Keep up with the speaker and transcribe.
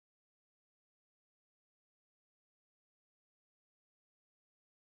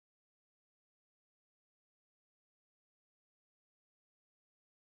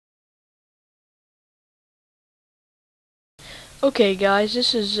Okay guys,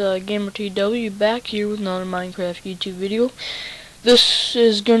 this is GamerTW back here with another Minecraft YouTube video. This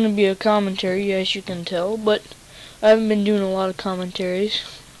is going to be a commentary, as you can tell, but I haven't been doing a lot of commentaries.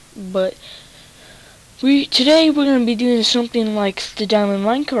 But today we're going to be doing something like the Diamond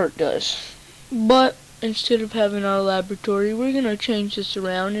Minecart does. But instead of having our laboratory, we're going to change this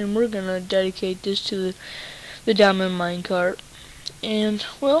around and we're going to dedicate this to the Diamond Minecart. And,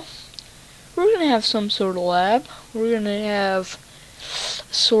 well, we're going to have some sort of lab. We're going to have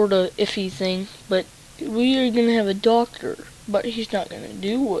sort of iffy thing, but we are going to have a doctor, but he's not going to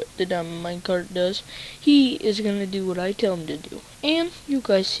do what the Diamond Minecart does. He is going to do what I tell him to do. And you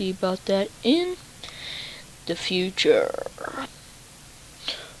guys see about that in the future.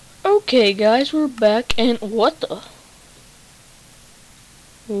 Okay guys, we're back, and what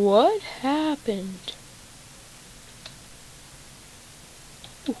happened?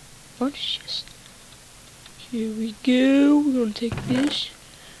 Ooh, bunch just here we go. We're gonna take this.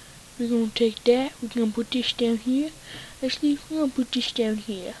 We're gonna take that. We're gonna put this down here. Actually, we're gonna put this down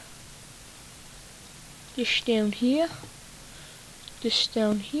here. This down here. This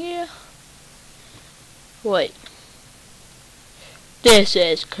down here. Wait. This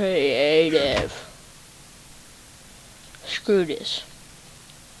is creative. Screw this.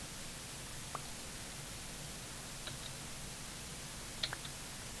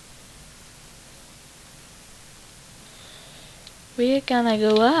 We're gonna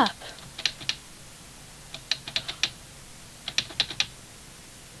go up.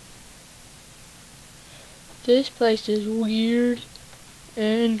 This place is weird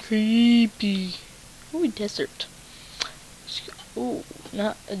and creepy. Ooh, desert. Ooh,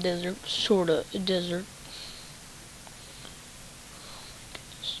 not a desert, sorta a desert.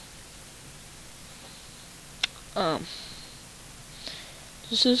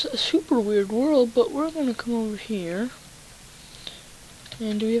 This is a super weird world, but we're gonna come over here.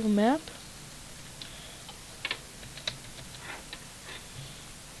 And do we have a map?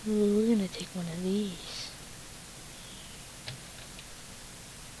 Ooh, we're gonna take one of these.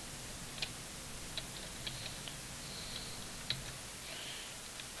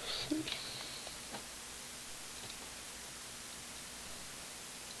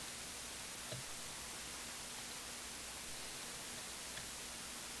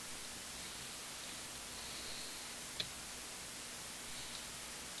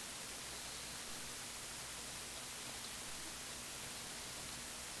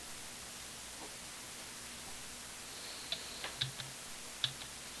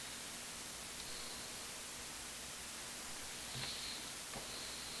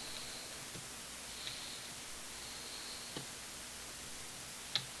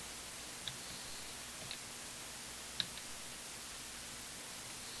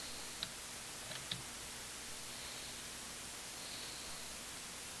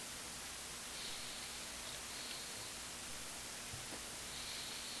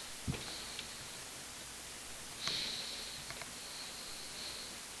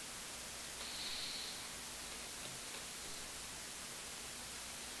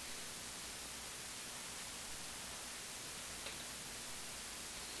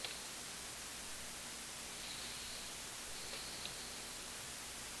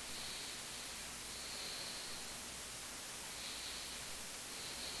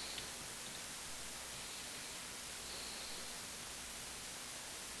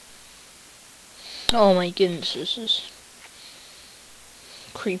 Oh my goodness, this is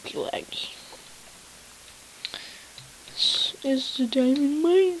creepy laggy. This is the Diamond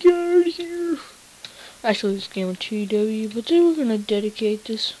Minecart here. Actually, this game with GW, but then we're gonna dedicate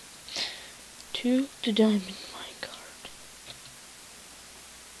this to the Diamond Minecart.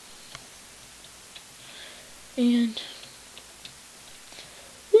 And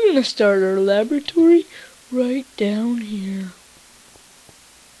we're gonna start our laboratory right down here.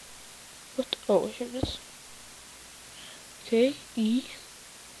 What? Oh, here it is. Okay, E.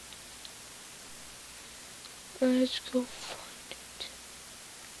 Let's go find it.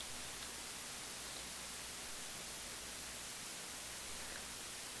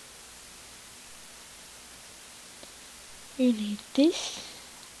 You need this.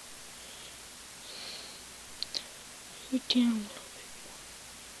 Go down a little bit.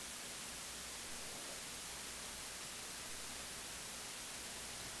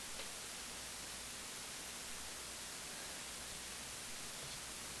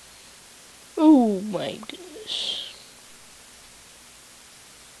 Oh my goodness.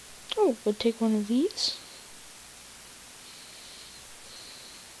 Oh, we'll take one of these.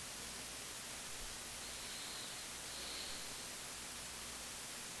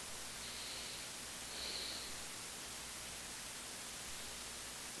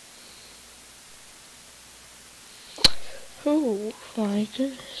 Oh my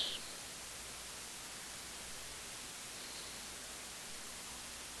goodness.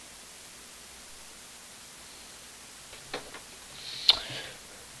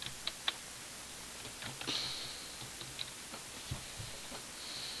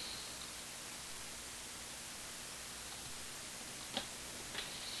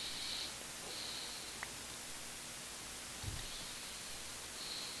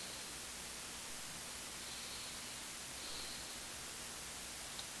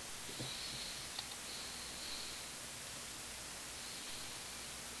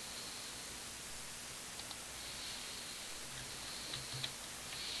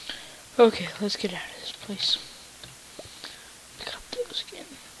 Okay, let's get out of this place. Pick up those again.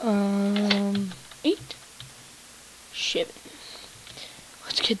 8, 7.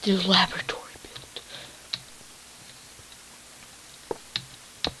 Let's get the laboratory built.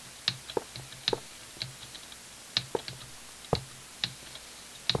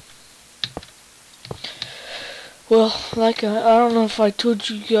 Well, like I don't know if I told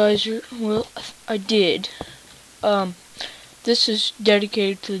you guys, well, I did. This is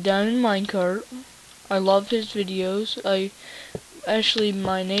dedicated to the Diamond Minecart. I love his videos. Actually,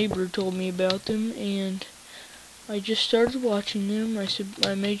 my neighbor told me about them, and I just started watching them.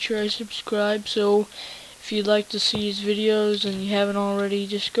 I made sure I subscribed, so if you'd like to see his videos and you haven't already,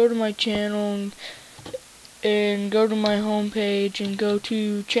 just go to my channel and go to my homepage and go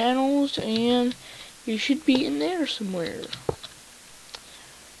to channels, and you should be in there somewhere.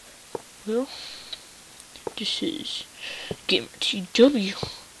 Well, this is GamerTW.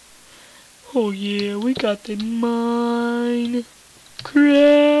 Oh yeah, we got the Minecraft.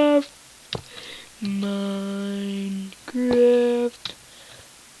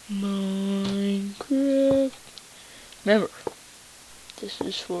 Remember, this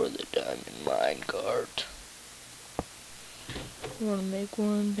is for the Diamond Minecart. I want to make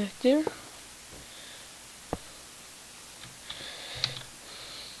one back there.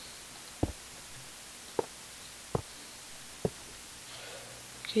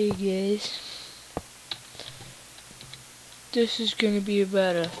 Okay guys, this is going to be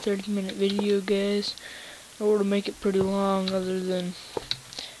about a 30-minute video, guys. I want to make it pretty long other than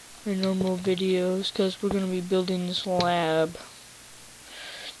my normal videos, because we're going to be building this lab.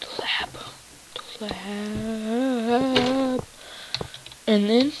 The lab. And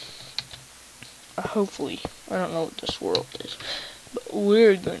then, hopefully, I don't know what this world is, but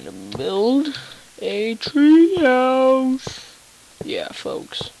we're going to build a tree house. Yeah,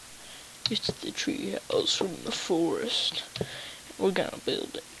 folks, it's the tree house from the forest. We're gonna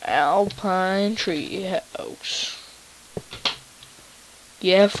build an alpine tree house.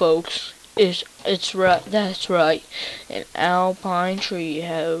 Yeah, folks, it's right. That's right, an alpine tree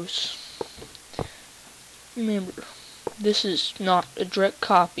house. Remember, this is not a direct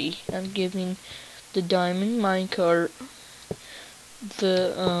copy. I'm giving the Diamond Minecart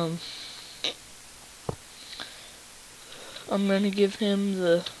the I'm gonna give him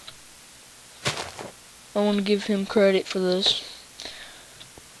I want to give him credit for this,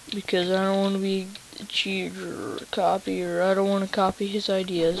 because I don't want to be a cheater or a copier. I don't want to copy his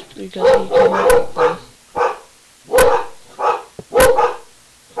ideas because he came up with them.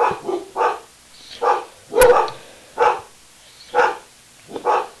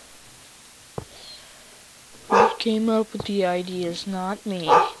 He came up with the ideas, not me.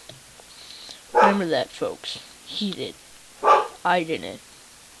 Remember that, folks. He did. I didn't.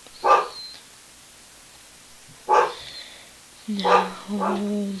 Now,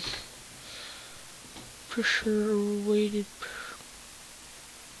 pressure weighted.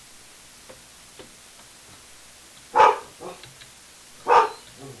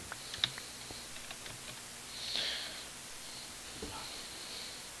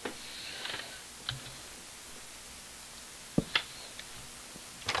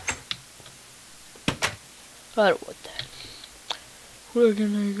 I don't want that. We're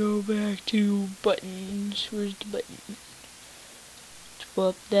gonna go back to buttons. Where's the button?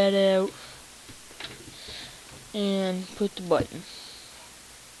 Swap that out and put the button.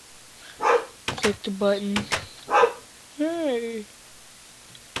 Click the button. Hey.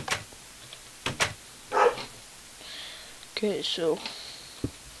 Okay, so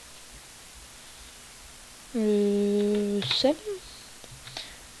 7?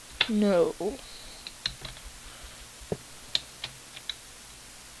 No.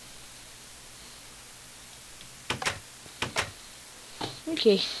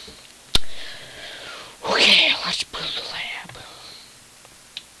 Okay. Okay, let's build a lab.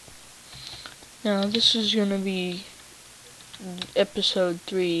 Now, this is gonna be episode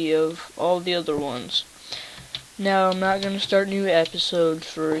 3 of all the other ones. Now I'm not gonna start new episodes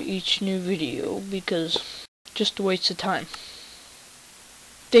for each new video because just a waste of time.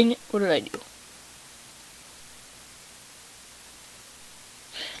 Dang it, what did I do?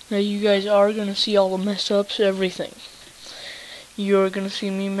 Now you guys are gonna see all the mess ups, everything. You're gonna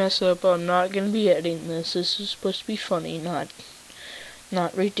see me mess up. I'm not gonna be editing this. This is supposed to be funny, not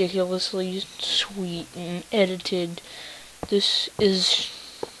ridiculously sweet and edited. This is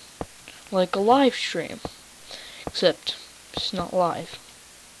like a live stream, except it's not live.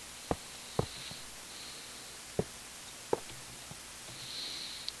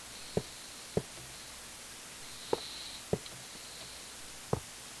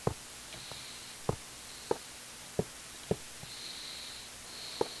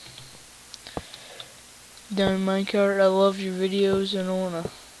 Down Minecart, I love your videos and I wanna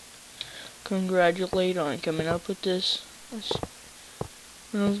congratulate on coming up with this.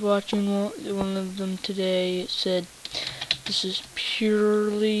 When I was watching one of them today, it said this is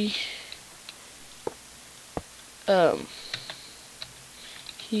purely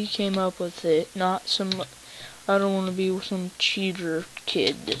he came up with it, not some. I don't want to be some cheater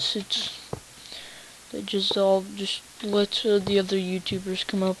kid. That just lets the other YouTubers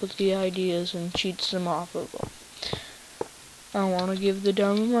come up with the ideas and cheats them off of them. I want to give the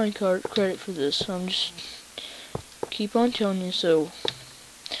Diamond Minecart credit for this. I'm just keep on telling you so.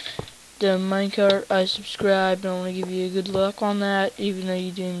 The Minecart, I subscribed. I want to give you good luck on that, even though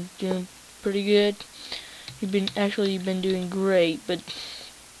you're doing pretty good. You've been doing great, but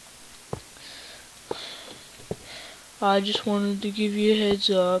I just wanted to give you a heads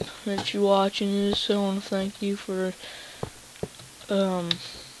up that you're watching this. I want to thank you for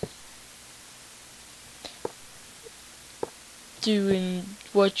doing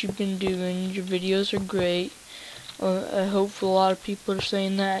what you've been doing. Your videos are great. I hope a lot of people are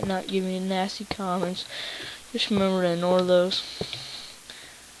saying that, not giving you nasty comments. Just remember to ignore those,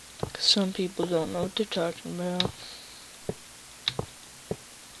 'cause some people don't know what they're talking about.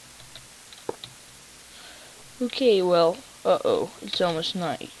 Okay, well, it's almost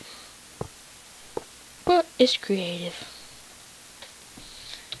night. But it's creative.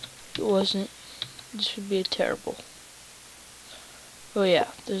 If it wasn't, this would be terrible. Oh yeah,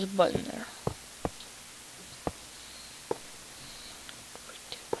 there's a button there.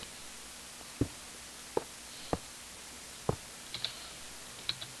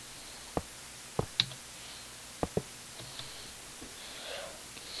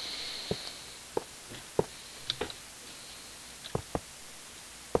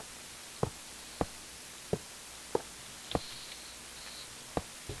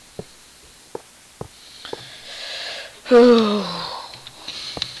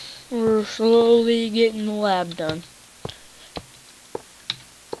 We're slowly getting the lab done.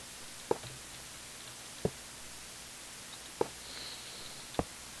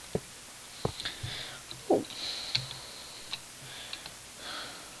 Oh.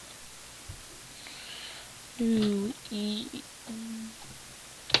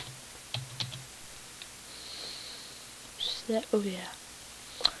 Oh yeah.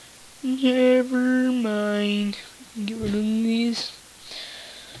 Never mind. Get rid of these.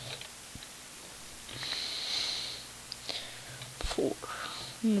 4.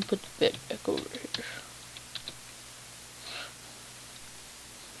 I'm gonna put the bed back over here.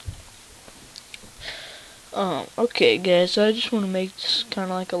 Okay guys, I just want to make this kind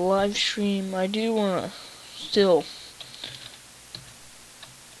of like a live stream. I do want to still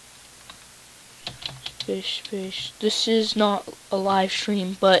space. This is not a live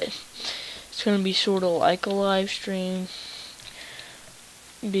stream, but it's gonna be sort of like a live stream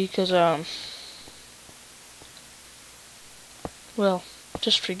because well,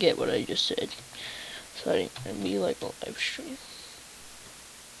 just forget what I just said. So it's gonna be like a live stream.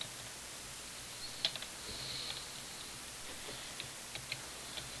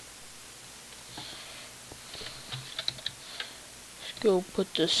 Let's go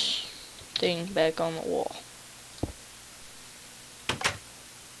put this thing back on the wall.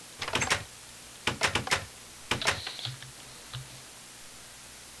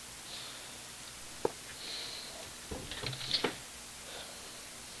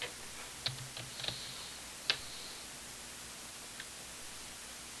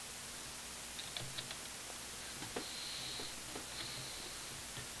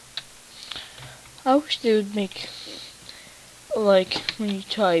 I wish they would make, like, when you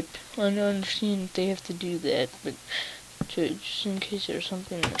type, I understand that they have to do that, but just in case there's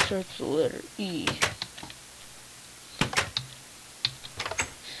something that starts with the letter E.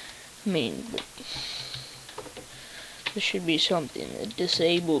 I mean, but there should be something that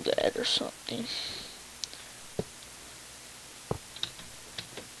disabled that or something.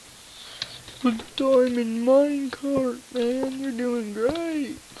 for the time in minecart, man. You're doing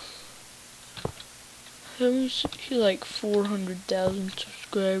great. He's like 400,000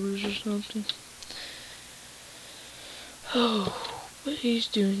 subscribers or something. Oh, but he's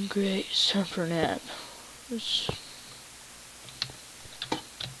doing great. It's time for a nap.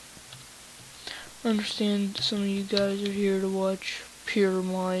 I understand some of you guys are here to watch pure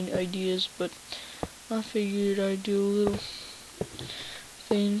mind ideas, but I figured I'd do a little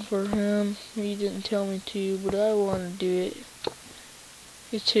thing for him. He didn't tell me to, but I want to do it.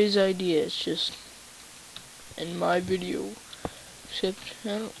 It's his idea. It's just in my video. Except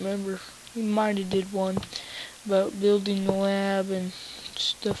I don't remember. He might have did one about building a lab and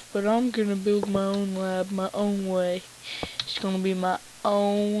stuff, but I'm gonna build my own lab my own way. It's gonna be my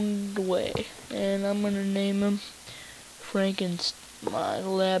own way, and I'm gonna name him my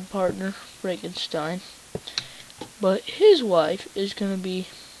lab partner, Frankenstein. But his wife is gonna be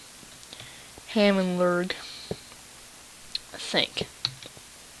Hammenberg, I think.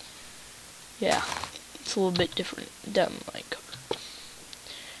 Yeah, it's a little bit different down in Minecart.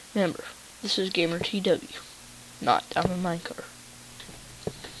 Remember, this is GamerTW, not down in Minecart.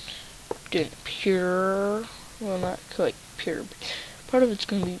 Doing pure, well, not quite pure, but part of it's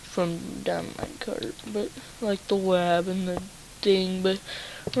gonna be from down in Minecart, but like the lab and the thing, but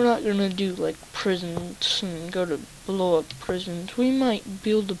we're not gonna do like prisons and go to blow up prisons. We might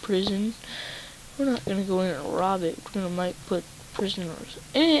build a prison. We're not gonna go in and rob it. We're gonna might put prisoners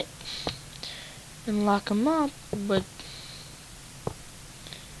in it and lock them up, but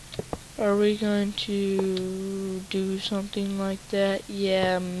are we going to do something like that?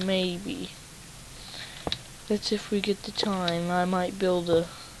 Yeah, maybe. That's if we get the time. I might build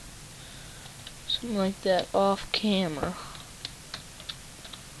something like that off camera.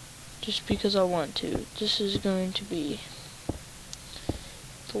 Just because I want to. This is going to be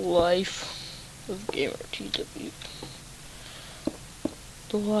the life of GamerTW.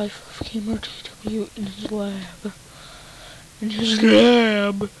 The life of GamerTW in his lab. In his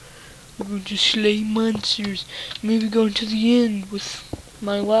lab. We're going to slay monsters. Maybe going to the end with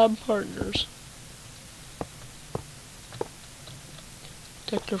my lab partners.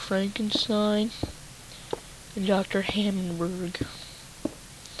 Dr. Frankenstein and Dr. Hammenberg.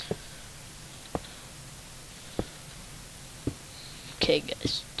 Okay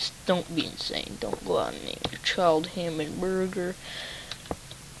guys, just don't be insane. Don't go out and name your child Hammenberger.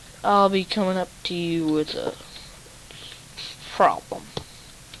 I'll be coming up to you with a problem.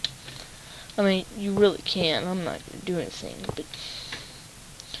 I mean, you really can. I'm not going to do anything, but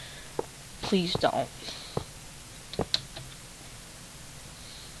please don't.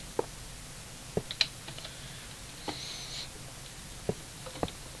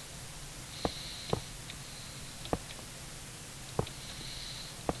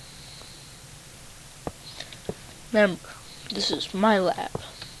 Remember, this is my lab.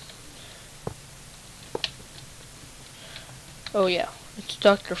 Oh yeah, it's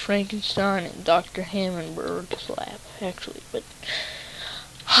Dr. Frankenstein and Dr. Hammenberg's lab, actually, but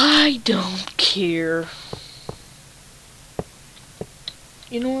I don't care.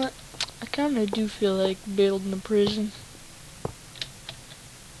 You know what? I kinda do feel like building a prison.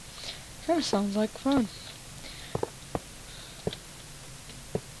 Kinda sounds like fun.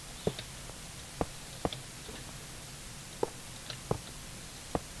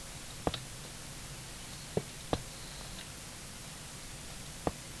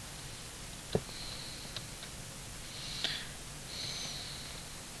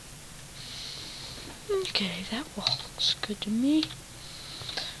 Okay, that wall looks good to me.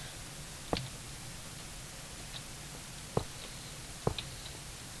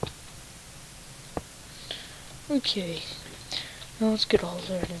 Okay, now let's get all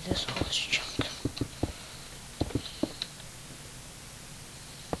rid of all this junk.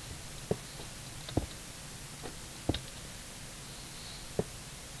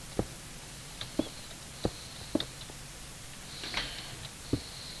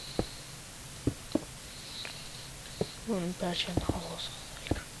 We're gonna patch in the hollows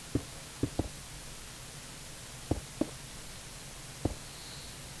later.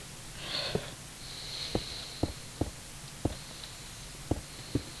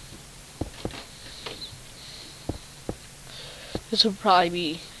 This will probably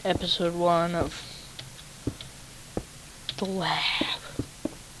be episode 1 of the lab.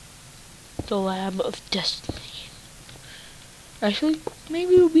 The lab of destiny. Actually,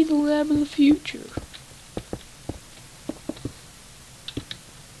 maybe it'll be the lab of the future.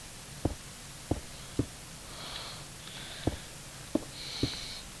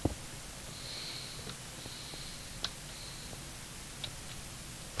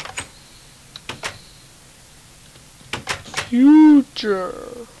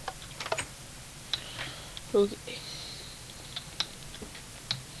 future. Okay.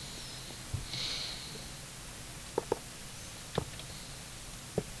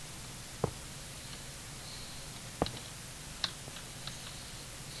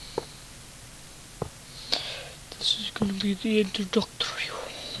 This is gonna be the introductory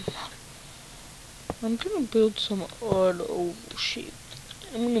home. I'm gonna build some odd oval shape.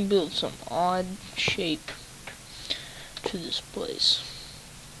 I'm gonna build some odd shape to this place.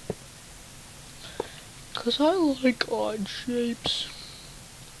 'Cause I like odd shapes.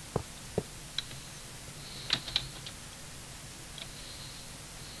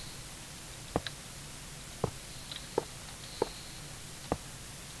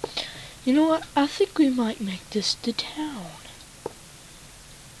 You know what? I think we might make this the town.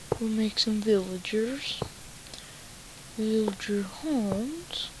 We'll make some villagers. Villager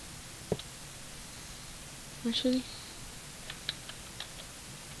homes. Actually,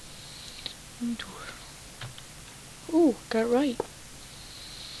 indoor. Oh, got right.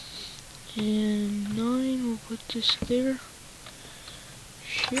 And 9, we'll put this there.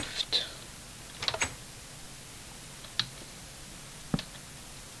 Shift.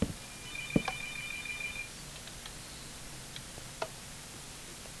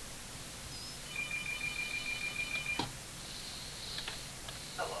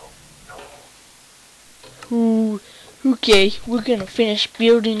 Ooh, okay, we're gonna finish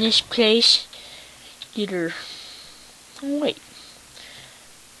building this place. Get her. Oh, wait.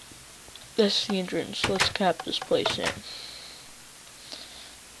 That's the entrance. Let's cap this place in.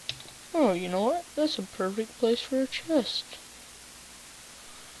 Oh, you know what? That's a perfect place for a chest.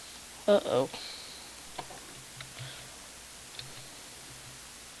 Uh-oh.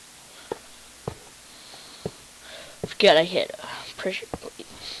 Forgot I had a pressure plate.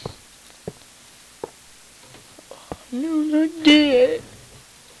 No, not that.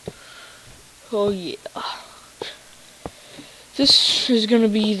 Oh, yeah. This is gonna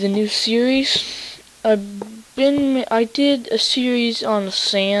be the new series. I did a series on a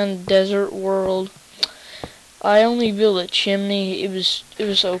sand desert world. I only built a chimney. It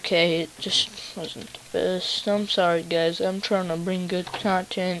was okay. It just wasn't the best. I'm sorry, guys. I'm trying to bring good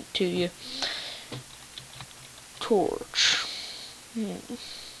content to you. Torch.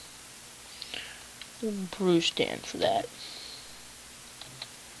 Brew stand for that.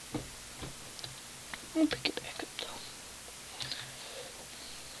 I'll pick it back up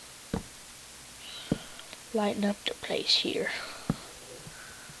though. Lighten up the place here.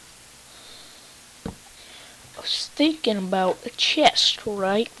 I was thinking about a chest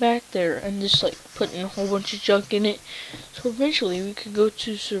right back there and just like putting a whole bunch of junk in it. So eventually we could go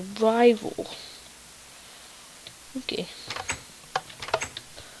to survival. Okay.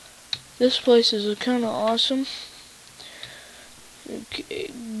 This place is kind of awesome. Okay,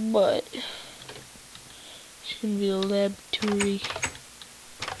 but it's going to be a laboratory.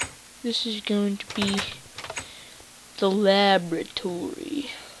 This is going to be the laboratory.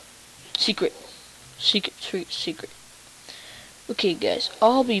 Secret. Okay, guys,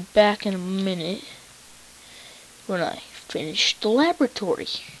 I'll be back in a minute when I finish the laboratory.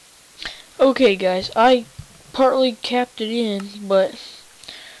 Okay, guys, I partly capped it in, but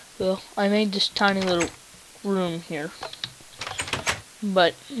well, I made this tiny little room here.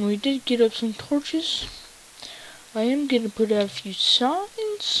 But we did get up some torches. I am gonna put out a few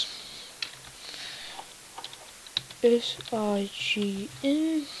signs.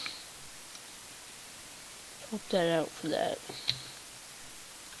 SIGN. Pop that out for that.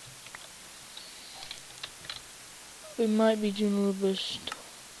 We might be doing a little bit of stuff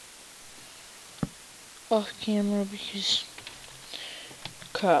off camera because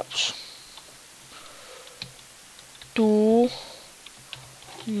cops. Do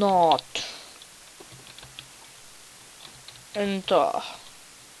not enter.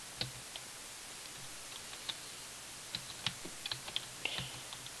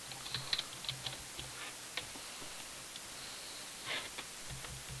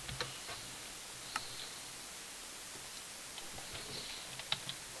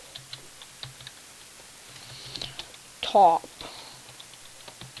 Top.